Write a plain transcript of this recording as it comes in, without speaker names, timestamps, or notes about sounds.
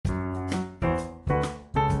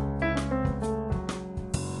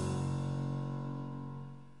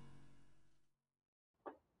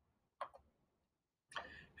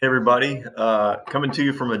Hey everybody, coming to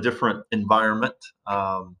you from a different environment.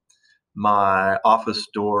 My office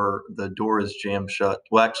door, the door is jammed shut.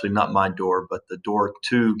 Well, actually, not my door, but the door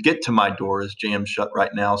to get to my door is jammed shut right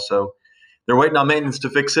now. So they're waiting on maintenance to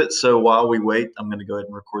fix it. So while we wait, I'm going to go ahead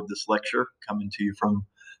and record this lecture coming to you from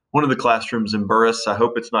one of the classrooms in Burris. I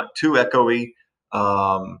hope it's not too echoey,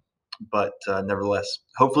 but nevertheless,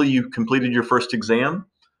 hopefully you completed your first exam.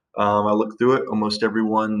 I looked through it. Almost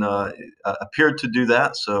everyone appeared to do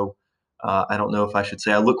that. So I don't know if I should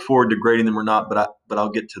say I look forward to grading them or not, but I'll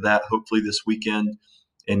get to that hopefully this weekend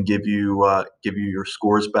and give you your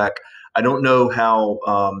scores back. I don't know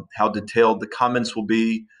how detailed the comments will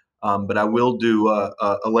be, but I will do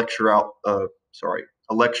a lecture a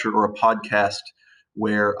lecture or a podcast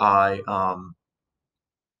where I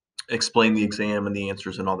explain the exam and the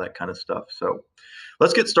answers and all that kind of stuff. So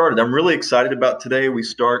let's get started. I'm really excited about today. We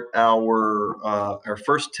start our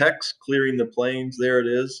first text, Clearing the Plains. There it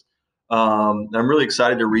is. I'm really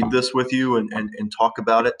excited to read this with you and talk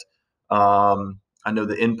about it. I know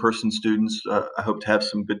the in-person students, I hope to have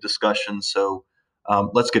some good discussions. So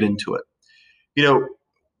let's get into it. You know,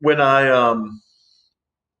 when I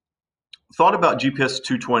thought about GPS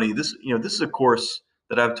 220, this is a course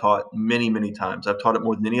that I've taught many times. I've taught it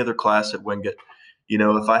more than any other class at Wingate.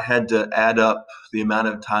 If I had to add up the amount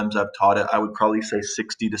of times I've taught it, I would probably say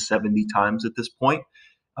 60 to 70 times at this point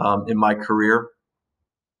in my career.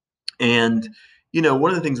 And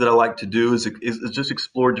one of the things that I like to do is just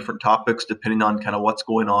explore different topics depending on kind of what's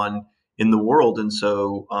going on in the world. And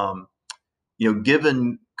so,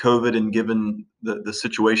 given COVID and given the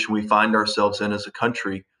situation we find ourselves in as a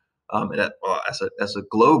country, as a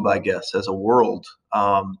globe, I guess, as a world,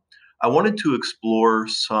 I wanted to explore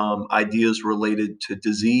some ideas related to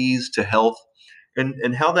disease, to health,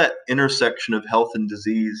 and how that intersection of health and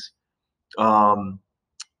disease um,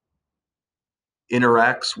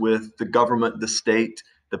 interacts with the government, the state,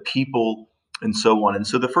 the people, and so on. And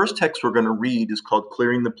so the first text we're going to read is called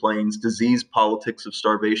Clearing the Plains, Disease, Politics of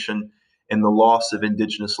Starvation, and the Loss of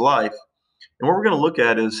Indigenous Life. And what we're going to look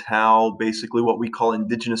at is how basically what we call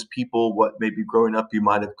indigenous people, what maybe growing up you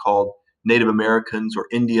might have called Native Americans or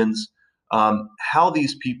Indians, how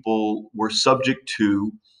these people were subject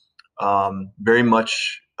to very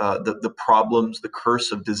much the problems, the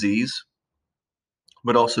curse of disease,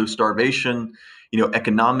 but also starvation,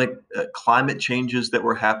 economic climate changes that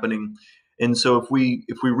were happening. And so if we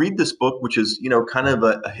read this book, which is kind of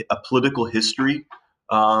a political history,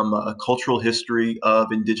 a cultural history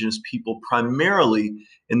of Indigenous people, primarily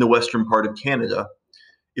in the western part of Canada.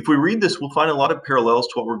 If we read this, we'll find a lot of parallels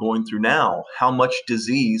to what we're going through now, how much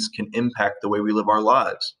disease can impact the way we live our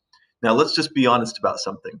lives. Now, let's just be honest about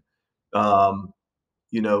something. Um,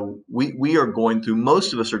 we are going through,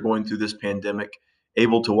 most of us are going through this pandemic,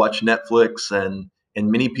 able to watch Netflix, and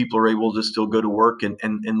many people are able to still go to work and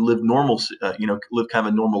live normal, live kind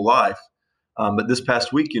of a normal life. But this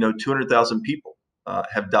past week, 200,000 people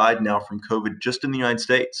have died now from COVID just in the United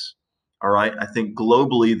States. All right. I think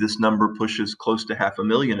globally, this number pushes close to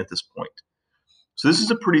 500,000 at this point. So this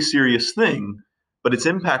is a pretty serious thing, but it's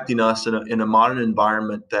impacting us in a modern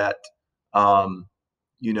environment that, um,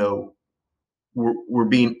 you know, we're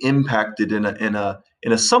being impacted in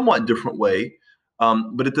a somewhat different way.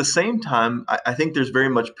 But at the same time, I think there's very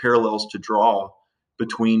much parallels to draw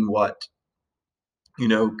between what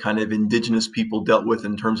kind of indigenous people dealt with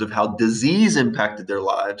in terms of how disease impacted their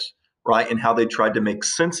lives, right? And how they tried to make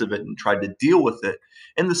sense of it and tried to deal with it.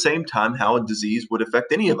 And the same time, how a disease would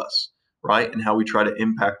affect any of us, right? And how we try to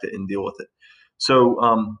impact it and deal with it. So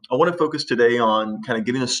I want to focus today on kind of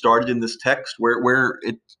getting us started in this text, where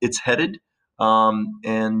it's headed,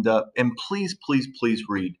 and please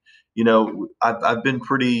read. I've been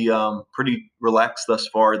pretty relaxed thus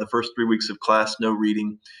far. The first 3 weeks of class, no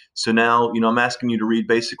reading. So now, I'm asking you to read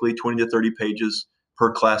basically 20 to 30 pages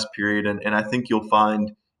per class period. And I think you'll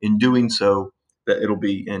find in doing so that it'll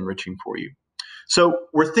be enriching for you. So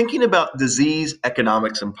we're thinking about disease,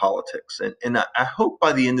 economics, and politics. And I hope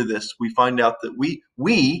by the end of this, we find out that we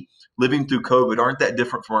living through COVID aren't that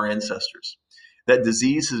different from our ancestors. That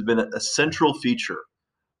disease has been a central feature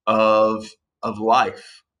of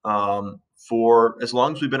life for as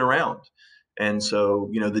long as we've been around. And so,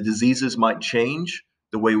 the diseases might change,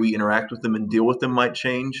 the way we interact with them and deal with them might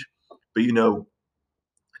change, but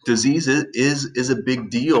disease is a big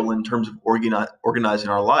deal in terms of organizing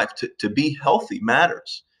our life. To be healthy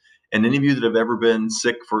matters. And any of you that have ever been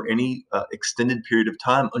sick for any extended period of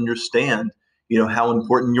time understand, how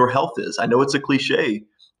important your health is. I know it's a cliche,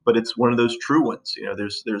 but it's one of those true ones.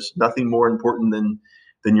 There's nothing more important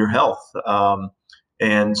than your health.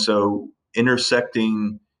 And so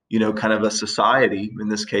intersecting, kind of a society, in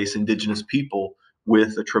this case, indigenous people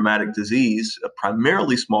with a traumatic disease,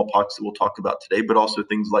 primarily smallpox that we'll talk about today, but also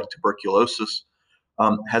things like tuberculosis,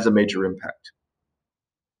 has a major impact.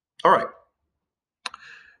 All right.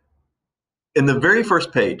 In the very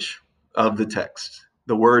first page of the text,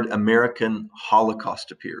 the word American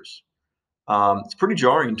Holocaust appears. It's pretty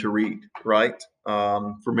jarring to read, right?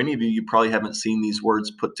 For many of you, you probably haven't seen these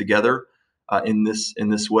words put together in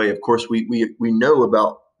this way. Of course, we know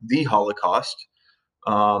about the Holocaust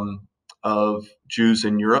of Jews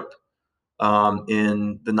in Europe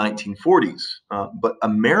in the 1940s, but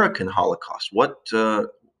American Holocaust. What?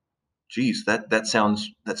 Geez, that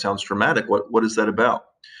sounds dramatic. What is that about?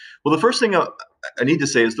 Well, the first thing I need to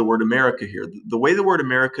say is the word America here. The way the word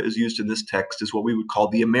America is used in this text is what we would call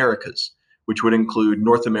the Americas, which would include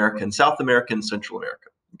North America and South America and Central America.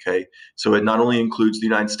 Okay, so it not only includes the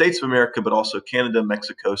United States of America, but also Canada,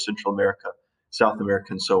 Mexico, Central America, South America,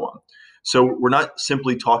 and so on. So we're not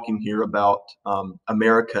simply talking here about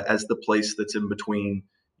America as the place that's in between,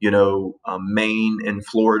 Maine and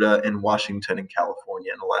Florida and Washington and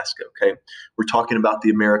California and Alaska. Okay, we're talking about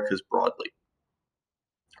the Americas broadly.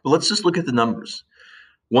 But let's just look at the numbers.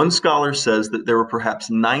 One scholar says that there were perhaps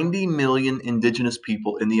 90 million indigenous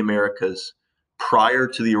people in the Americas prior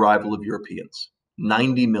to the arrival of Europeans.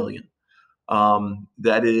 90 million.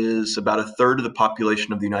 That is about a third of the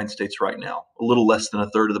population of the United States right now, a little less than a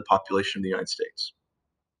third of the population of the United States.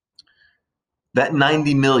 That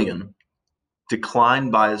 90 million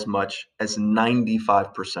declined by as much as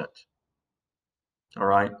 95%. All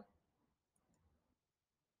right.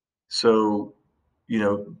 So,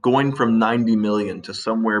 going from 90 million to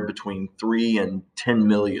somewhere between 3 and 10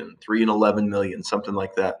 million, 3 and 11 million, something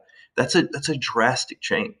like that. That's a drastic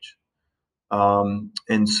change.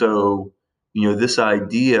 And so, this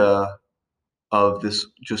idea of this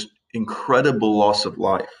just incredible loss of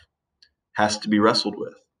life has to be wrestled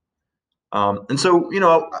with. And so,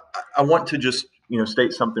 I want to just,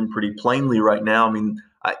 state something pretty plainly right now. I mean,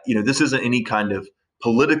 this isn't any kind of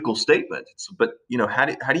political statement, but,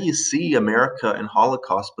 how do you see America and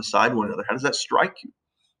Holocaust beside one another? How does that strike you?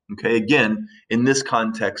 Okay, again, in this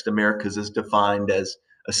context, Americas is defined as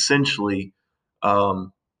essentially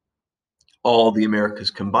all the Americas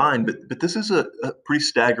combined, but this is a pretty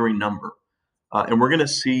staggering number. And we're going to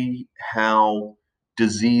see how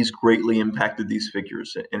disease greatly impacted these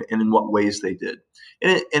figures and in what ways they did.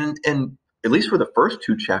 And at least for the first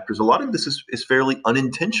two chapters, a lot of this is fairly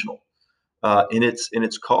unintentional in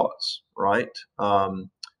its cause, right?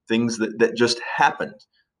 Things that just happened,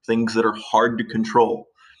 things that are hard to control.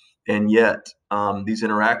 And yet these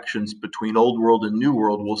interactions between old world and new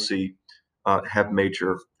world, we'll see, have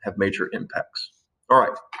major impacts. All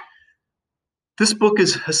right. This book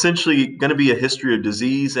is essentially going to be a history of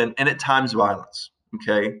disease and at times violence.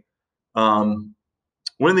 Okay. One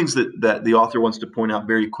of the things that the author wants to point out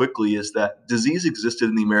very quickly is that disease existed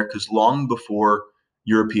in the Americas long before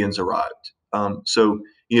Europeans arrived. So,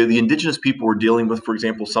 the indigenous people were dealing with, for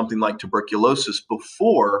example, something like tuberculosis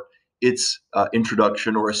before its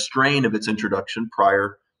introduction or a strain of its introduction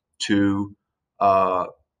prior to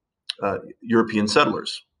European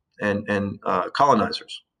settlers and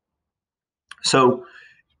colonizers. So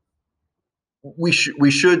we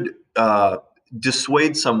should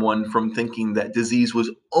dissuade someone from thinking that disease was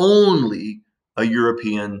only a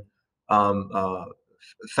European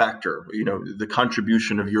factor. The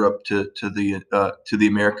contribution of Europe to the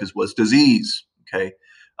Americas was disease. Okay,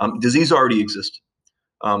 disease already existed.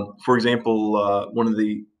 For example, one of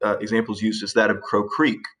the examples used is that of Crow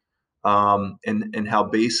Creek, and how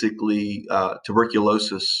basically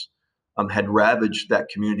tuberculosis had ravaged that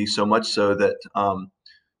community so much so that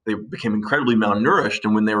they became incredibly malnourished,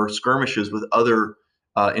 and when there were skirmishes with other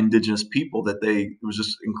indigenous people, it was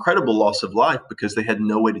just incredible loss of life because they had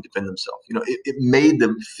no way to defend themselves. It made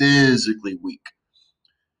them physically weak.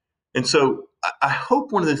 And so I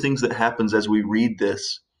hope one of the things that happens as we read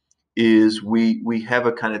this is we have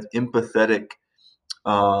a kind of empathetic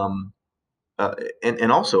and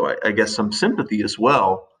also I guess some sympathy as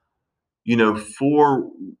well, for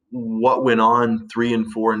what went on 300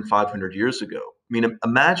 and 400 and 500 years ago. I mean,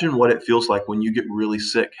 imagine what it feels like when you get really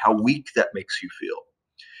sick, how weak that makes you feel.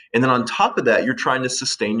 And then on top of that, you're trying to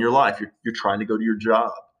sustain your life. You're trying to go to your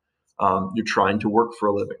job. You're trying to work for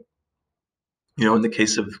a living. In the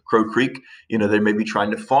case of Crow Creek, they may be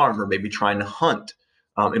trying to farm or maybe trying to hunt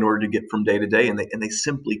in order to get from day to day, and they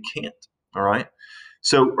simply can't. All right.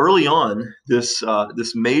 So early on, this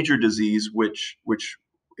major disease, which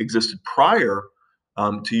existed prior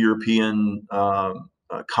to European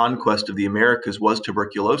conquest of the Americas, was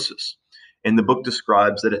tuberculosis. And the book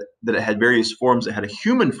describes that it had various forms. It had a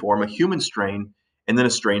human form, a human strain, and then a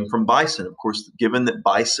strain from bison. Of course, given that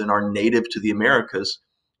bison are native to the Americas,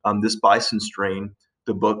 this bison strain,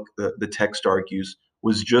 the text argues,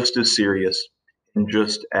 was just as serious and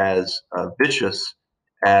just as vicious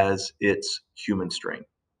as its human strain.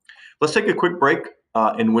 Let's take a quick break,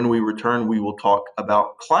 and when we return, we will talk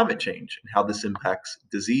about climate change and how this impacts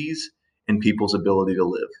disease and people's ability to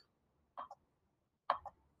live.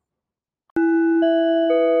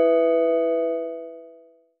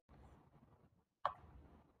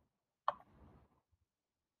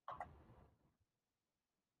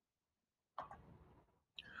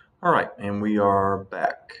 All right, and we are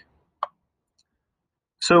back.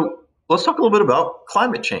 So let's talk a little bit about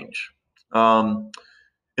climate change. Um,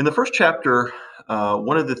 in the first chapter,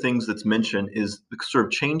 one of the things that's mentioned is the sort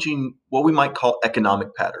of changing what we might call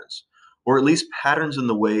economic patterns, or at least patterns in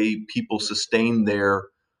the way people sustain their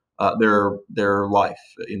life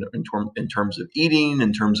in terms of eating,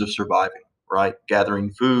 in terms of surviving, right?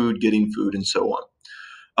 Gathering food, getting food, and so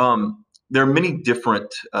on. There are many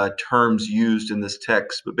different terms used in this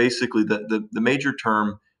text, but basically the major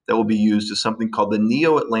term that will be used is something called the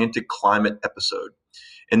Neo-Atlantic climate episode.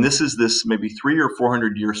 And this is this maybe 300 or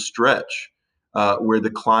 400 year stretch where the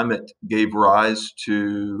climate gave rise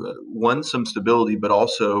to one, some stability, but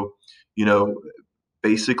also, you know,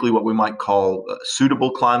 basically what we might call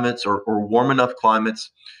suitable climates or warm enough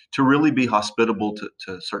climates to really be hospitable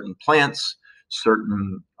to certain plants,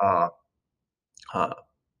 certain uh,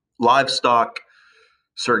 livestock,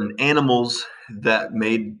 certain animals that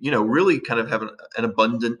made, really kind of have an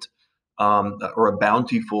abundant or a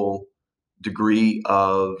bountiful degree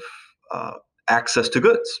of uh, access to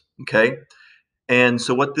goods. Okay. And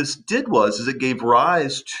so what this did is it gave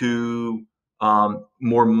rise to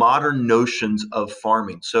more modern notions of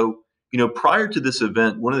farming. So, prior to this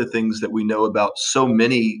event, one of the things that we know about so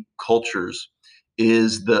many cultures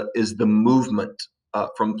is the movement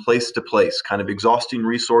from place to place, kind of exhausting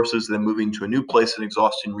resources, then moving to a new place and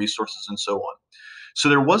exhausting resources, and so on. So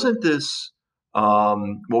there wasn't this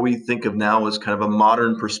what we think of now as kind of a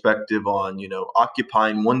modern perspective on,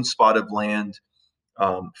 occupying one spot of land,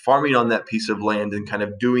 farming on that piece of land, and kind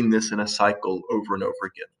of doing this in a cycle over and over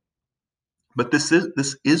again. But this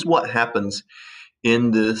is what happens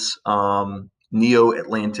in this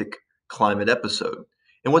Neo-Atlantic climate episode.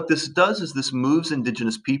 And what this does is this moves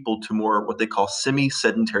indigenous people to more what they call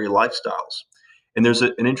semi-sedentary lifestyles. And there's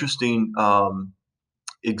an interesting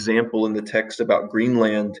example in the text about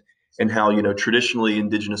Greenland and how, traditionally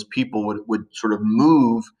indigenous people would sort of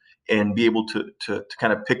move and be able to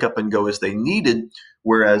kind of pick up and go as they needed,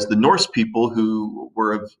 whereas the Norse people, who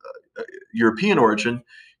were of European origin,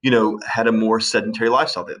 had a more sedentary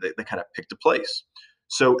lifestyle. They kind of picked a place.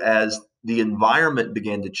 So as the environment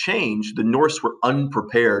began to change, the Norse were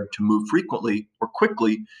unprepared to move frequently or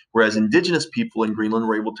quickly, whereas indigenous people in Greenland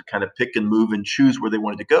were able to kind of pick and move and choose where they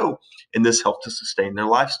wanted to go, and this helped to sustain their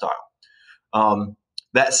lifestyle.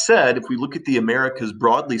 That said, if we look at the Americas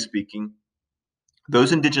broadly speaking,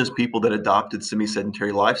 those indigenous people that adopted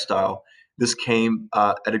semi-sedentary lifestyle, this came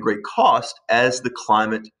at a great cost as the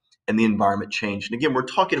climate and the environment changed. And again, we're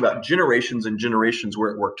talking about generations and generations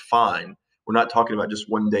where it worked fine. We're not talking about just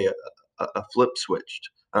one day a flip switched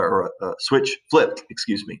or a switch flipped,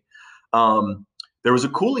 excuse me. There was a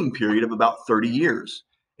cooling period of about 30 years,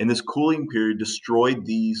 and this cooling period destroyed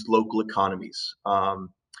these local economies.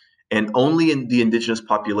 And only in the indigenous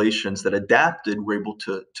populations that adapted were able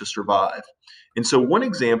to survive. And so one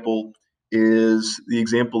example is the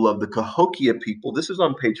example of the Cahokia people. This is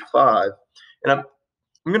on page 5. And I'm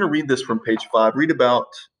going to read this from page 5, read about,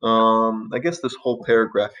 I guess, this whole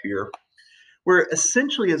paragraph here, where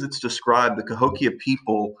essentially, as it's described, the Cahokia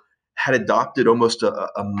people had adopted almost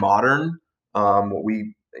a modern, what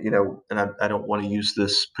we, and I don't want to use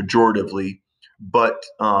this pejoratively, but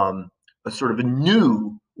a sort of a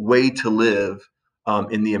new way to live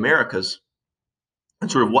in the Americas, and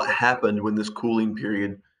sort of what happened when this cooling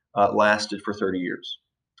period lasted for 30 years.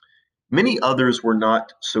 Many others were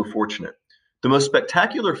not so fortunate. The most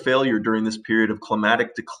spectacular failure during this period of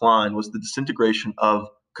climatic decline was the disintegration of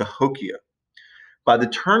Cahokia. By the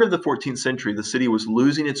turn of the 14th century, the city was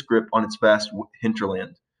losing its grip on its vast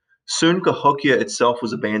hinterland. Soon, Cahokia itself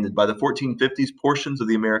was abandoned. By the 1450s, portions of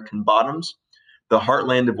the American bottoms, the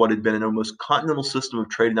heartland of what had been an almost continental system of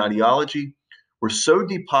trade and ideology, were so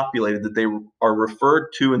depopulated that they are referred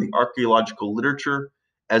to in the archaeological literature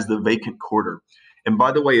as the vacant quarter. And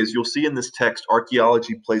by the way, as you'll see in this text,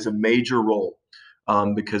 archaeology plays a major role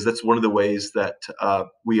because that's one of the ways that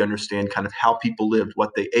we understand kind of how people lived,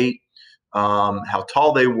 what they ate, how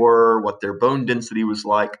tall they were, what their bone density was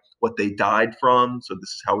like, what they died from. So this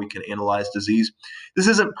is how we can analyze disease. This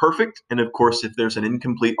isn't perfect, and of course, if there's an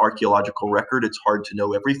incomplete archaeological record, it's hard to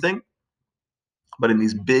know everything. But in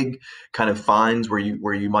these big kind of finds where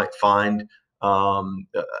you might find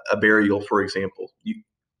a burial, for example,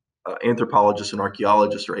 anthropologists and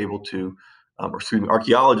archaeologists are able to, or excuse me,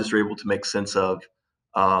 archaeologists are able to make sense of,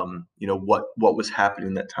 what was happening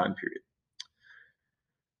in that time period.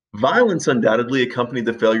 Violence undoubtedly accompanied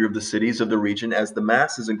the failure of the cities of the region as the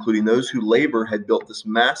masses, including those who labor, had built this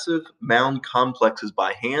massive mound complexes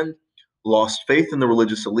by hand, lost faith in the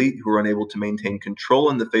religious elite who were unable to maintain control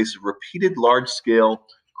in the face of repeated large-scale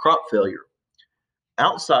crop failure.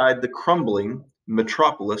 Outside the crumbling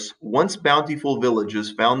metropolis, once bountiful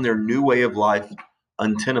villages found their new way of life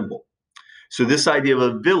untenable. So this idea of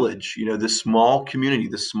a village, this small community,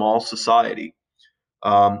 this small society,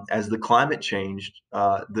 as the climate changed,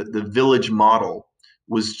 the village model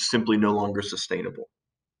was simply no longer sustainable.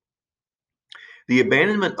 The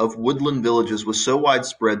abandonment of woodland villages was so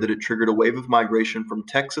widespread that it triggered a wave of migration from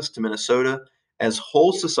Texas to Minnesota as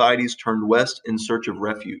whole societies turned west in search of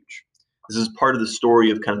refuge. This is part of the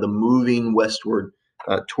story of kind of the moving westward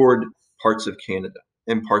toward parts of Canada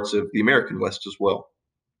and parts of the American West as well.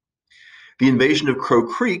 The invasion of Crow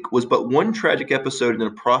Creek was but one tragic episode in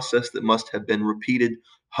a process that must have been repeated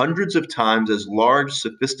hundreds of times as large,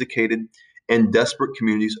 sophisticated, and desperate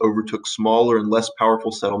communities overtook smaller and less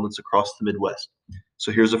powerful settlements across the Midwest.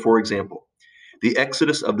 So here's a for example. The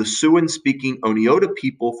exodus of the Siouan-speaking Oneota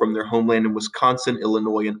people from their homeland in Wisconsin,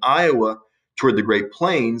 Illinois, and Iowa toward the Great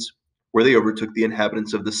Plains, where they overtook the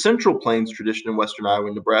inhabitants of the Central Plains tradition in western Iowa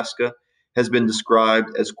and Nebraska, has been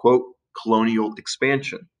described as, quote, colonial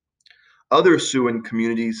expansion. Other Siouan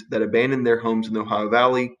communities that abandoned their homes in the Ohio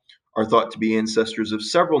Valley are thought to be ancestors of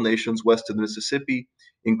several nations west of the Mississippi,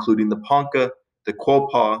 including the Ponca, the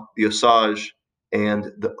Quapaw, the Osage, and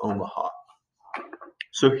the Omaha.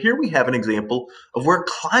 So here we have an example of where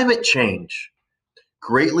climate change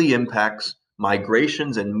greatly impacts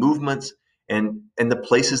migrations and movements and the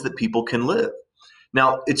places that people can live.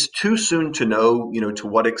 Now, it's too soon to know, to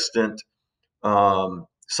what extent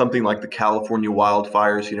something like the California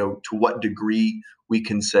wildfires, to what degree we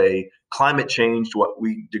can say climate change, to what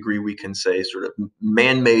degree we can say sort of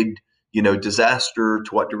man-made, disaster,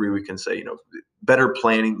 to what degree we can say, better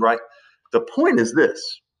planning, right? The point is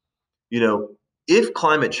this, if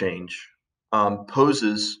climate change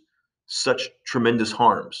poses such tremendous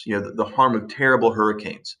harms, the harm of terrible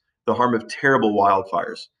hurricanes, the harm of terrible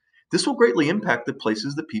wildfires, this will greatly impact the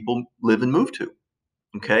places that people live and move to.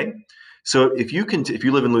 Okay, so if you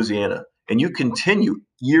live in Louisiana and you continue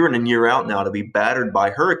year in and year out now to be battered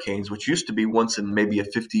by hurricanes, which used to be once in maybe a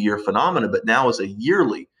 50-year phenomenon, but now is a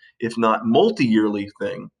yearly, if not multi-yearly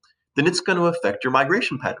thing, then it's going to affect your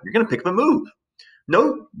migration pattern. You're going to pick up and move.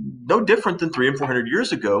 No different than 300 and 400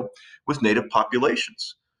 years ago with native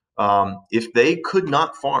populations. If they could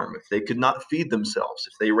not farm, if they could not feed themselves,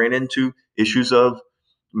 if they ran into issues of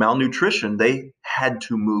malnutrition, they had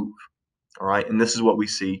to move. All right, and this is what we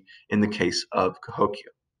see in the case of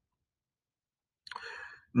Cahokia.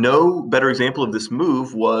 No better example of this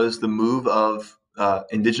move was the move of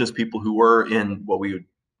indigenous people who were in what we would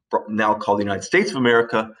now call the United States of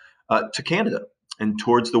America to Canada and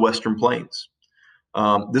towards the Western Plains.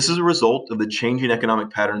 This is a result of the changing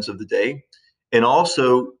economic patterns of the day, and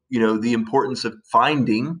also, the importance of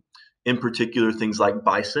finding, in particular, things like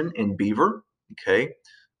bison and beaver. Okay,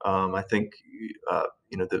 I think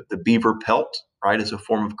the beaver pelt, right, as a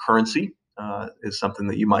form of currency, is something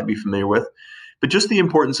that you might be familiar with. But just the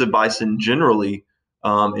importance of bison generally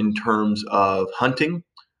in terms of hunting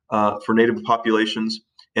for native populations,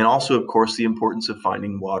 and also, of course, the importance of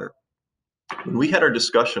finding water. When we had our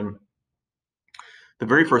discussion, the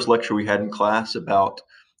very first lecture we had in class about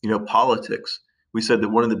politics, we said that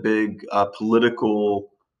one of the big political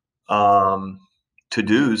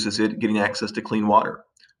to-dos is getting access to clean water.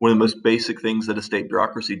 One of the most basic things that a state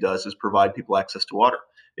bureaucracy does is provide people access to water.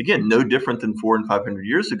 Again, no different than 400 and 500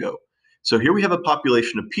 years ago. So here we have a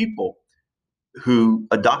population of people who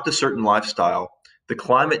adopt a certain lifestyle, the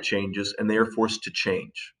climate changes, and they are forced to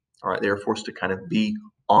change. All right, they are forced to kind of be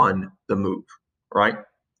on the move, right?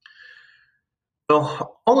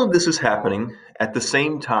 Well, all of this is happening at the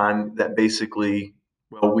same time that basically,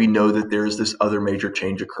 we know that there is this other major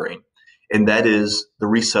change occurring, and that is the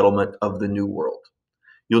resettlement of the New World.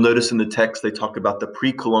 You'll notice in the text they talk about the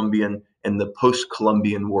pre-Columbian and the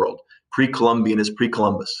post-Columbian world. Pre-Columbian is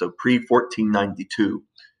pre-Columbus, so pre-1492.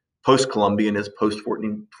 Post-Columbian is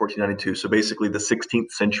post-1492. So basically the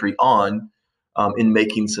 16th century on, in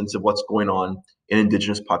making sense of what's going on in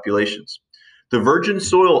indigenous populations. The virgin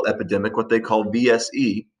soil epidemic, what they call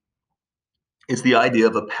VSE, is the idea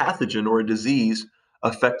of a pathogen or a disease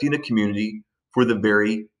affecting a community for the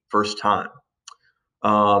very first time.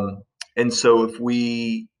 And so if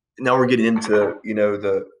we now we're getting into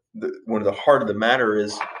the one of the heart of the matter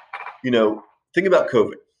is think about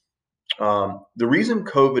COVID. The reason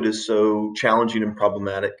COVID is so challenging and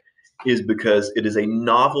problematic is because it is a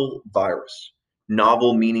novel virus.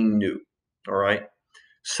 Novel meaning new. All right.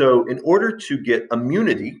 So in order to get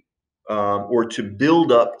immunity or to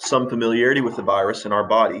build up some familiarity with the virus in our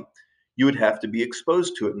body, you would have to be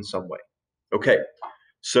exposed to it in some way. Okay.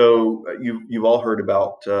 So you've all heard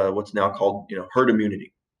about what's now called herd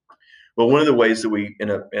immunity. Well, one of the ways that we in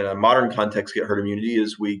a modern context get herd immunity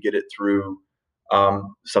is we get it through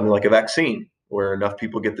something like a vaccine, where enough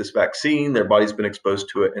people get this vaccine, their body's been exposed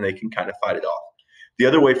to it, and they can kind of fight it off. The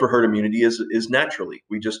other way for herd immunity is naturally.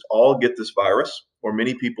 We just all get this virus, or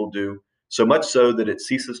many people do, so much so that it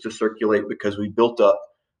ceases to circulate because we built up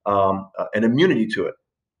an immunity to it.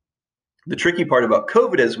 The tricky part about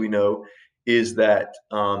COVID, as we know, is that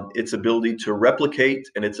its ability to replicate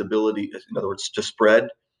and its ability, in other words, to spread,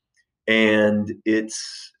 and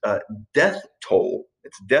its death toll,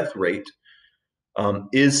 its death rate,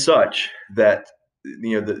 is such that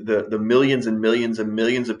the millions and millions and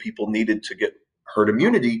millions of people needed to get herd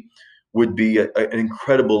immunity would be an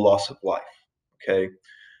incredible loss of life. Okay,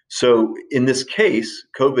 so in this case,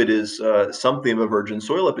 COVID is something of a virgin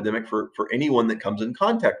soil epidemic for anyone that comes in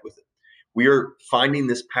contact with it. We are finding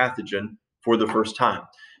this pathogen for the first time.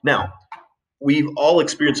 Now, we've all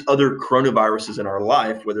experienced other coronaviruses in our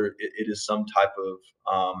life, whether it is some type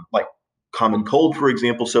of like common cold, for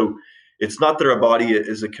example. So it's not that our body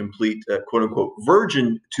is a complete quote unquote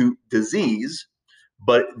virgin to disease,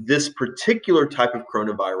 but this particular type of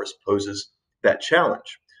coronavirus poses that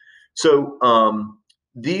challenge. So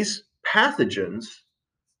these pathogens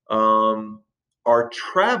are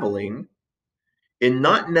traveling in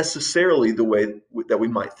not necessarily the way that we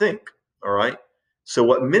might think. All right. So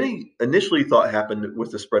what many initially thought happened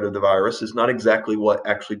with the spread of the virus is not exactly what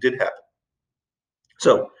actually did happen.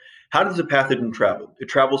 So how does a pathogen travel? It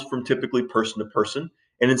travels from typically person to person.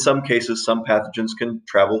 And in some cases, some pathogens can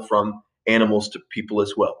travel from animals to people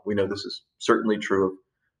as well. We know this is certainly true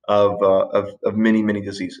of many, many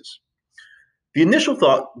diseases. The initial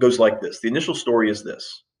thought goes like this. The initial story is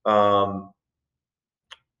this.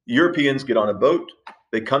 Europeans get on a boat,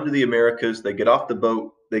 they come to the Americas, they get off the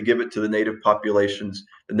boat, they give it to the native populations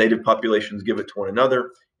give it to one another,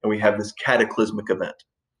 and we have this cataclysmic event.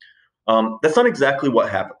 That's not exactly what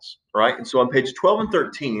happens, right? And so on page 12 and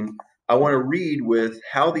 13, I want to read with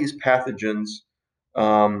how these pathogens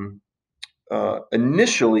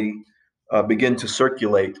initially begin to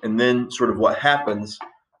circulate, and then sort of what happens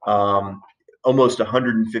almost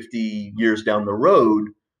 150 years down the road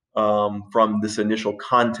from this initial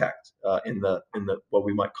contact in the what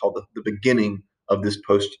we might call the beginning of this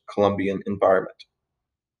post-Columbian environment.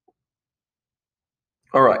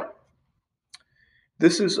 All right.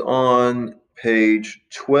 This is on page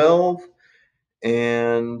 12,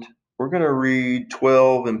 and we're going to read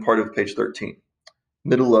 12 and part of page 13,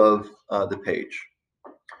 middle of the page.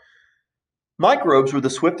 Microbes were the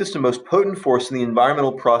swiftest and most potent force in the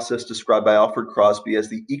environmental process described by Alfred Crosby as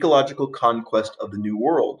the ecological conquest of the New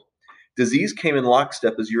World. Disease came in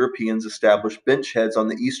lockstep as Europeans established benchheads on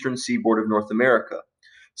the eastern seaboard of North America.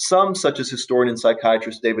 Some, such as historian and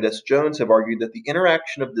psychiatrist David S. Jones, have argued that the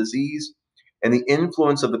interaction of disease and the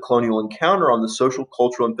influence of the colonial encounter on the social,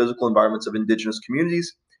 cultural, and physical environments of indigenous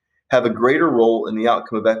communities have a greater role in the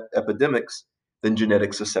outcome of epidemics than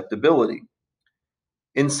genetic susceptibility.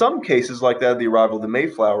 In some cases, like that of the arrival of the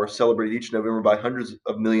Mayflower, celebrated each November by hundreds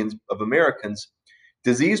of millions of Americans,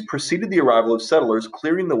 disease preceded the arrival of settlers,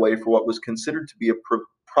 clearing the way for what was considered to be a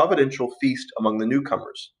providential feast among the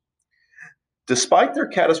newcomers. Despite their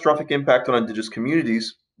catastrophic impact on indigenous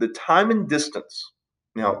communities, the time and distance,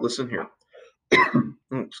 now listen here,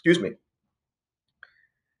 excuse me.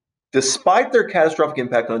 Despite their catastrophic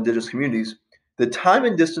impact on indigenous communities, the time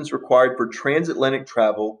and distance required for transatlantic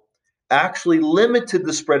travel actually limited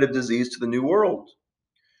the spread of disease to the New World.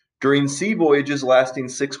 During sea voyages lasting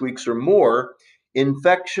 6 weeks or more,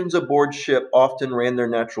 infections aboard ship often ran their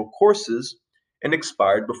natural courses and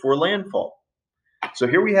expired before landfall. So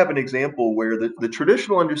here we have an example where the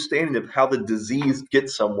traditional understanding of how the disease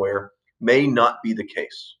gets somewhere may not be the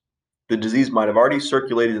case. The disease might have already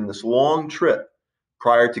circulated in this long trip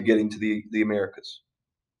prior to getting to the Americas.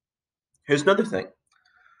 Here's another thing.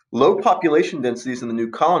 Low population densities in the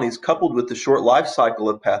new colonies, coupled with the short life cycle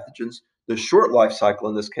of pathogens, the short life cycle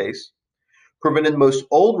in this case, prevented most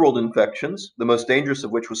old world infections, the most dangerous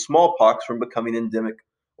of which was smallpox, from becoming endemic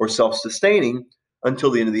or self-sustaining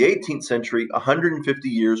until the end of the 18th century, 150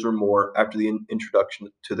 years or more after the introduction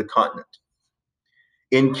to the continent.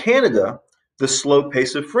 In Canada, the slow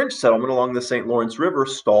pace of French settlement along the St. Lawrence River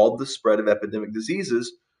stalled the spread of epidemic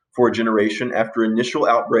diseases for a generation after initial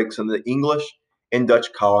outbreaks in the English and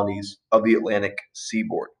Dutch colonies of the Atlantic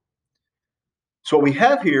seaboard. So what we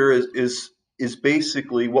have here is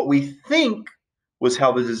basically what we think was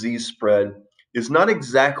how the disease spread is not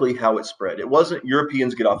exactly how it spread. It wasn't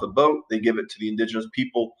Europeans get off a boat, they give it to the indigenous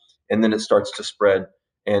people, and then it starts to spread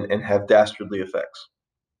and have dastardly effects.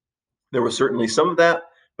 There was certainly some of that,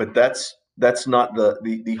 but that's not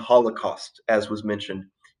the Holocaust as was mentioned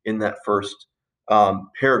in that first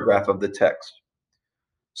paragraph of the text.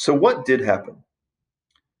 So what did happen?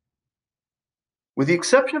 With the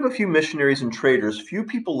exception of a few missionaries and traders, few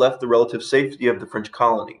people left the relative safety of the French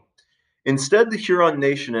colony. Instead, the Huron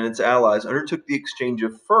nation and its allies undertook the exchange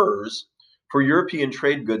of furs for European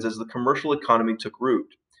trade goods as the commercial economy took root.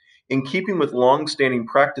 In keeping with long-standing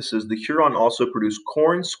practices, the Huron also produced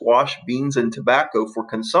corn, squash, beans, and tobacco for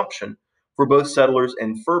consumption for both settlers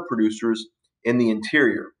and fur producers in the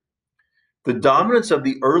interior. The dominance of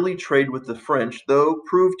the early trade with the French, though,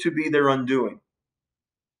 proved to be their undoing.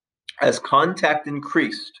 As contact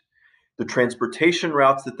increased, the transportation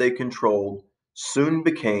routes that they controlled soon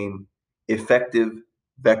became effective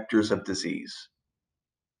vectors of disease.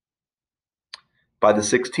 By the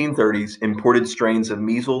 1630s, imported strains of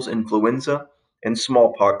measles, influenza, and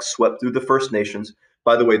smallpox swept through the First Nations.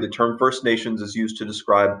 By the way, the term First Nations is used to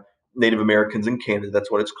describe Native Americans in Canada. That's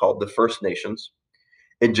what it's called, the First Nations,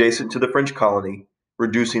 adjacent to the French colony,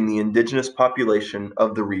 reducing the indigenous population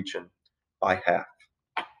of the region by half.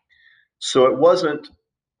 So it wasn't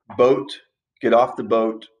boat, get off the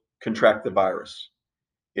boat, contract the virus.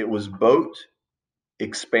 It was boat,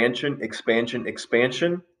 expansion, expansion,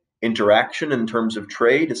 expansion, interaction in terms of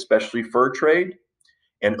trade, especially fur trade.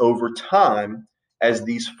 And over time, as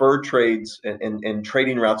these fur trades and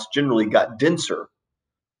trading routes generally got denser,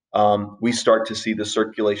 we start to see the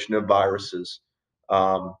circulation of viruses,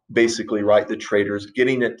 basically, right, the traders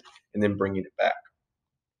getting it and then bringing it back.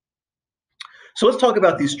 So let's talk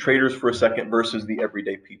about these traders for a second versus the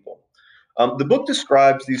everyday people. The book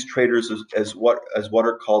describes these traders as what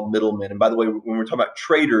are called middlemen. And by the way, when we're talking about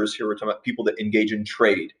traders here, we're talking about people that engage in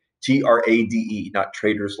trade, Trade, not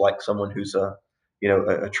traders like someone who's a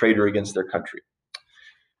trader against their country.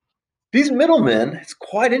 These middlemen, it's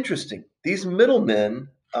quite interesting. These middlemen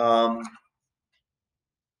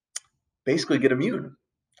basically get immune.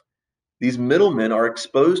 These middlemen are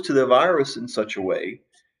exposed to the virus in such a way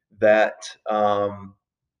that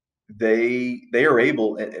they are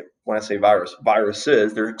able, when I say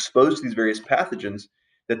viruses, they're exposed to these various pathogens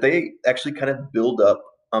that they actually kind of build up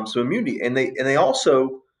some immunity, and they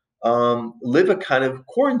also live a kind of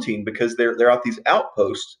quarantine because they're out these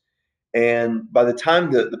outposts, and by the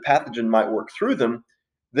time the pathogen might work through them,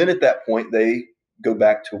 then at that point they go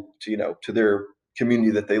back to their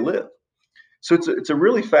community that they live. So it's a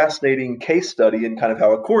really fascinating case study in kind of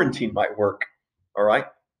how a quarantine might work. All right,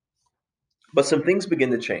 but some things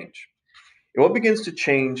begin to change. And what begins to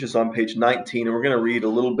change is on page 19, and we're going to read a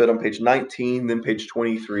little bit on page 19, then page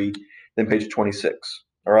 23, then page 26.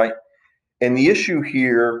 All right. And the issue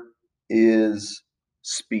here is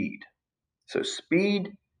speed. So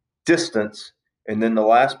speed, distance, and then the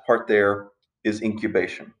last part there is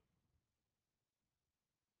incubation.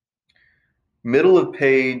 Middle of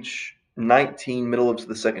page 19, middle of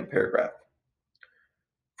the second paragraph.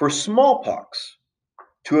 For smallpox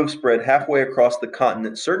to have spread halfway across the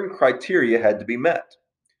continent, certain criteria had to be met.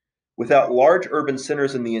 Without large urban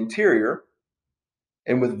centers in the interior,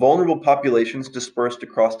 and with vulnerable populations dispersed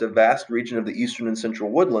across a vast region of the eastern and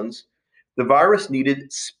central woodlands, the virus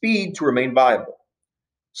needed speed to remain viable.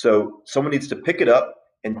 So someone needs to pick it up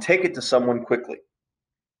and take it to someone quickly.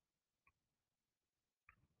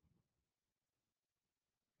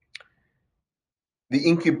 The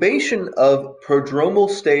incubation of prodromal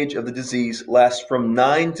stage of the disease lasts from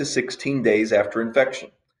 9 to 16 days after infection.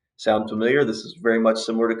 Sound familiar? This is very much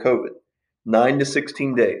similar to COVID. 9 to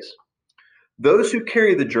 16 days. Those who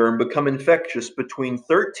carry the germ become infectious between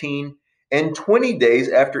 13 and 20 days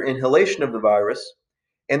after inhalation of the virus,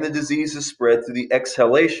 and the disease is spread through the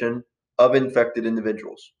exhalation of infected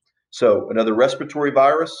individuals. So another respiratory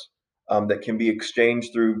virus that can be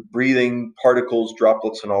exchanged through breathing, particles,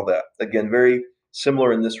 droplets, and all that. Again, very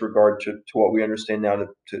similar in this regard to what we understand now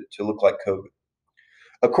to look like COVID.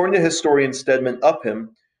 According to historian Stedman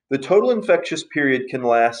Upham, the total infectious period can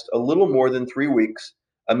last a little more than 3 weeks,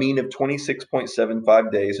 a mean of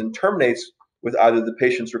 26.75 days, and terminates with either the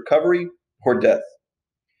patient's recovery or death.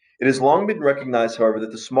 It has long been recognized, however,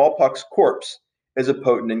 that the smallpox corpse is a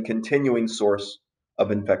potent and continuing source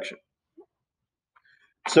of infection.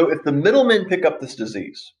 So if the middlemen pick up this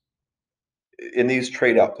disease in these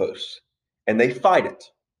trade outposts and they fight it,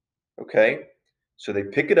 okay? So they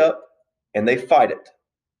pick it up and they fight it.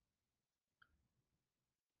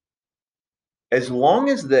 As long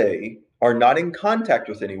as they are not in contact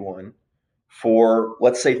with anyone for,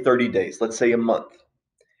 let's say, 30 days, let's say a month,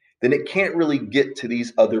 then it can't really get to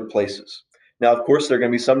these other places. Now, of course, there are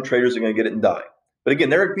going to be some traders that are going to get it and die. But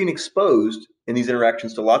again, they're being exposed in these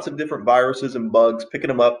interactions to lots of different viruses and bugs, picking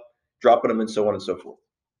them up, dropping them, and so on and so forth.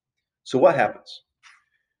 So what happens?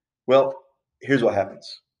 Well, here's what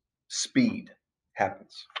happens. Speed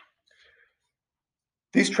happens.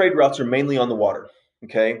 These trade routes are mainly on the water,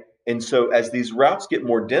 okay? And so as these routes get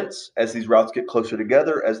more dense, as these routes get closer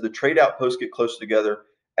together, as the trade outposts get closer together,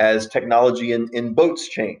 as technology in boats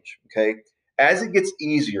change, okay? As it gets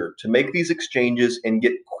easier to make these exchanges and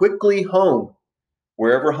get quickly home,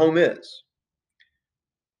 wherever home is,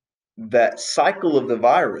 that cycle of the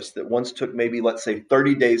virus that once took maybe, let's say,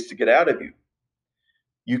 30 days to get out of you,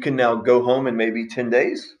 you can now go home in maybe 10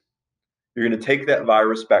 days. You're going to take that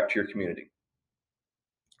virus back to your community.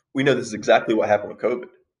 We know this is exactly what happened with COVID.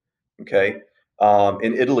 Okay,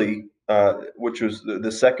 in Italy, which was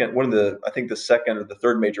the second, I think the second or the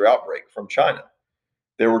third major outbreak from China,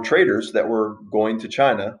 there were traders that were going to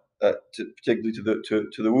China, particularly to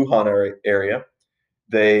the Wuhan area.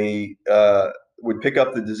 They would pick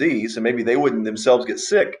up the disease, and maybe they wouldn't themselves get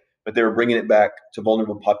sick, but they were bringing it back to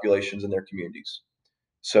vulnerable populations in their communities.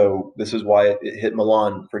 So this is why it hit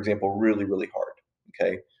Milan, for example, really, really hard.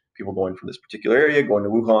 Okay, people going from this particular area, going to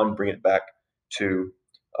Wuhan, bringing it back to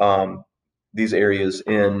these areas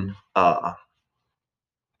in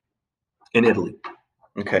Italy.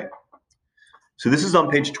 Okay, so this is on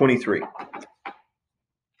page 23.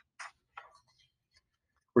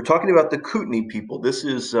 We're talking about the Kootenai people. This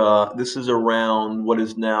is around what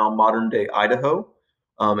is now modern day Idaho,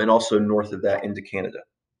 and also north of that into Canada.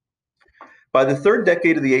 By the third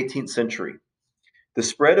decade of the 18th century, the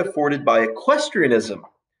spread afforded by equestrianism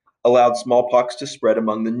allowed smallpox to spread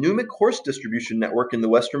among the Numic horse distribution network in the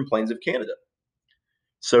western plains of Canada.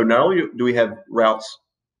 So not only do we have routes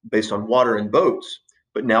based on water and boats,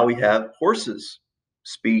 but now we have horses,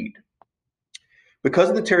 speed. Because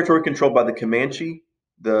of the territory controlled by the Comanche,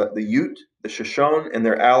 the Ute, the Shoshone, and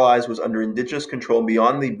their allies was under indigenous control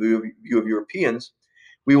beyond the view of Europeans,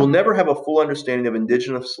 we will never have a full understanding of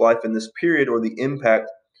indigenous life in this period or the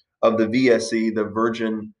impact of the VSE, the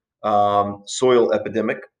virgin soil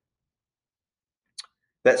epidemic,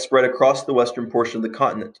 that spread across the western portion of the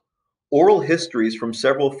continent. Oral histories from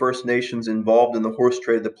several First Nations involved in the horse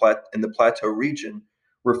trade in the Plateau region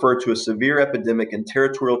refer to a severe epidemic and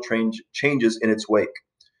territorial changes in its wake.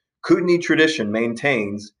 Kootenai tradition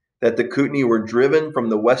maintains that the Kootenai were driven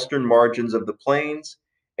from the western margins of the plains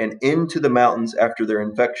and into the mountains after their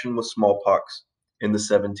infection with smallpox in the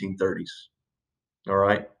 1730s. All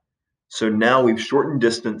right. So now we've shortened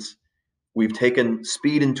distance, we've taken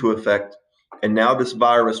speed into effect, and now this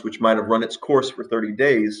virus, which might have run its course for 30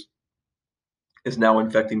 days, is now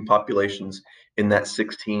infecting populations in that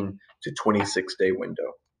 16 to 26 day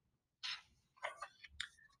window.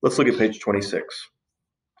 Let's look at page 26.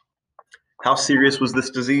 How serious was this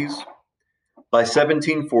disease? By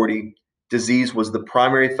 1740, disease was the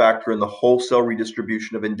primary factor in the wholesale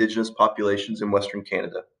redistribution of indigenous populations in Western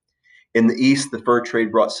Canada. In the east, the fur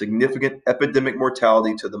trade brought significant epidemic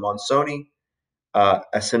mortality to the Monsoni,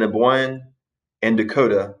 Assiniboine, and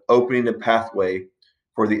Dakota, opening a pathway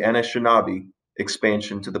for the Anishinaabe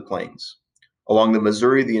expansion to the plains. Along the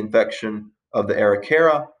Missouri, the infection of the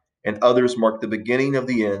Arikara and others marked the beginning of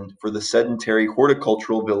the end for the sedentary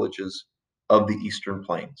horticultural villages of the eastern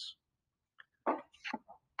plains.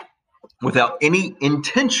 Without any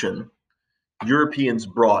intention, Europeans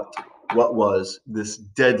brought what was this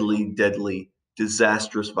deadly, deadly,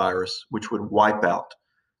 disastrous virus, which would wipe out,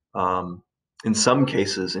 in some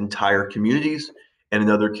cases, entire communities, and in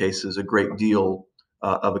other cases, a great deal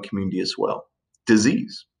of a community as well.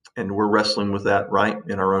 Disease. And we're wrestling with that right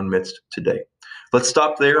in our own midst today. Let's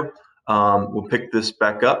stop there. We'll pick this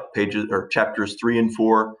back up, chapters 3 and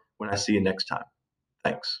 4, when I see you next time.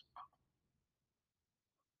 Thanks.